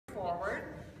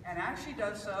as she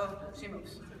does so, she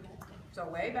moves. So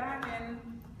way back in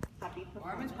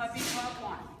Norman's puppy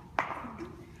drop 1.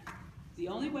 The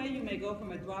only way you may go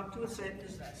from a drop to a sit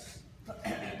is this.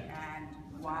 And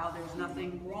while there's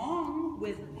nothing wrong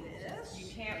with this,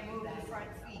 You can't move the front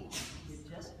feet. You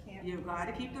just can't. you've got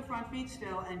to keep the front feet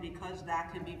still, and because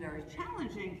that can be very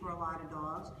challenging for a lot of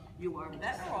dogs, you are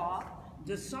better off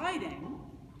deciding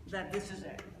that this is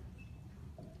it.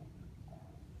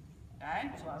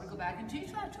 Okay, so I would go back and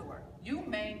teach that to her. You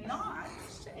may not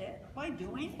sit by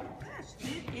doing this.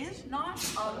 It is not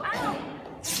allowed.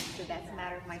 So that's a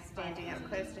matter of my standing up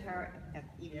close to her,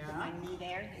 even with my knee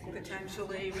there.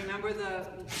 Potentially, remember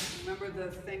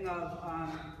the thing of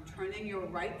turning your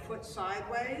right foot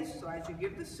sideways. So as you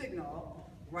give the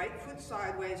signal, right foot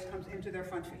sideways comes into their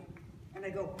front feet, and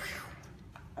they go.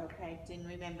 Okay, didn't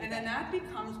remember. And then that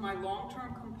becomes my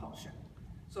long-term compulsion.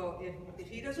 So if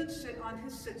he doesn't sit on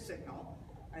his sit signal,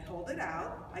 I hold it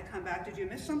out, I come back, did you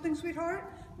miss something, sweetheart?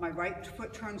 My right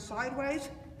foot turns sideways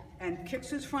and kicks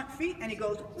his front feet, and he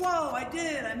goes, whoa, I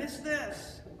did, I missed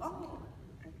this. Oh.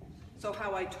 So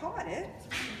how I taught it,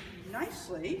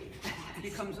 nicely,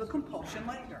 becomes a compulsion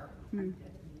later.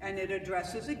 And it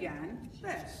addresses, again,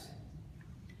 this.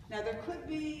 Now there could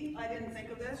be, I didn't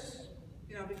think of this,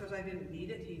 you know, because I didn't need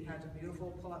it. He has a beautiful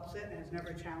pull-up sit and has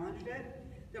never challenged it.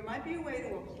 There might be a way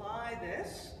to apply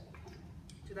this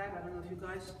to that. I don't know if you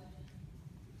guys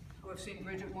who have seen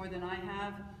Bridget more than I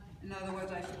have. In other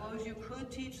words, I suppose you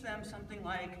could teach them something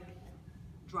like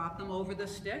drop them over the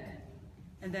stick,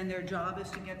 and then their job is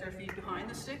to get their feet behind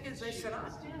the stick as they sit up.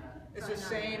 It's the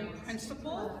same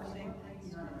principle.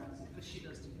 But she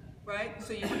does do that. Right?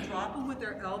 So you would drop them with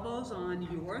their elbows on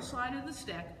your side of the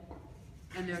stick,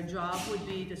 and their job would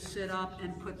be to sit up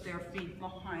and put their feet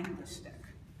behind the stick.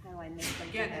 How I make them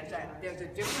do Again, that. there's a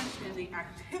difference in the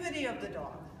activity of the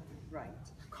dog. Right.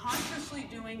 Consciously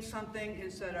doing something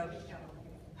instead of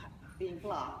Being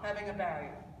blocked. having a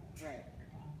barrier. Right.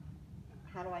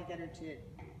 How do I get her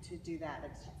to do that?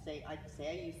 Let's say I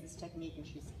use this technique and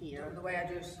she's here. The way I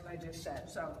just said.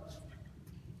 So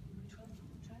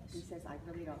He says, I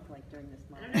really don't feel like doing this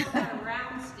much. I don't know about a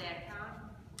round stick, huh?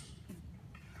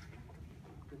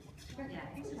 Yeah.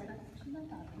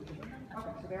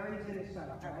 okay, so there it is in his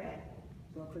setup, right? Okay.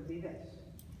 So it could be this.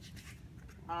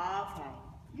 Okay.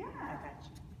 Yeah. I got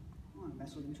you. I don't want to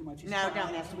mess with him too much. He's No, fine.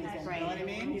 don't mess with him. You know what I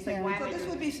mean? He's like, why am So I this doing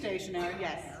would be stationary.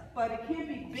 Yes. But it can't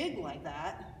be big like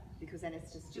that. Because then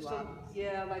it's just too Just obvious.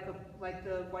 yeah, like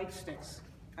the white sticks.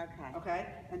 Okay. Okay?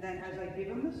 And then as I give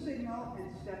him the signal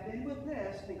and step in with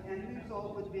this, the end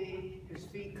result would be his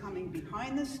feet coming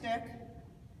behind the stick.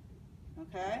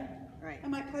 Okay? Right. I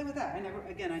might play with that. I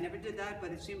never did that,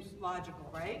 but it seems logical,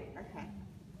 right? Okay.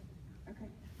 Okay.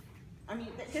 I mean,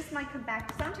 this might come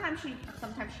back. Sometimes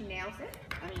she nails it.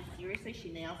 I mean, seriously,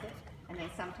 she nails it. And then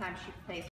sometimes she plays